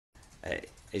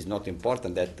it's not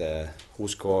important that who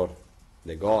score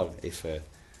the goal. If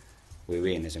we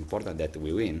win, it's important that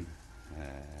we win.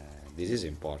 This is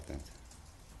important.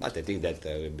 But I think that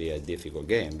will be a difficult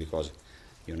game because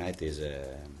United is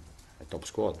a top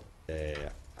squad.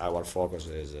 Our focus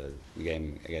is a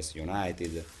game against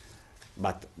United,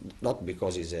 but not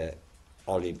because it's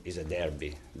only is a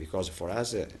derby. Because for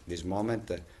us, this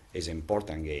moment is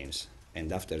important games,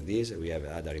 and after this we have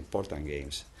other important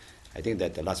games. I think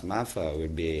that the last month will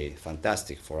be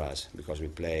fantastic for us because we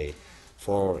play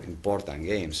 4 important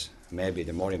games, maybe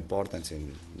the more important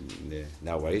in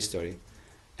our history.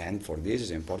 And for this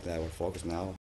is important our focus now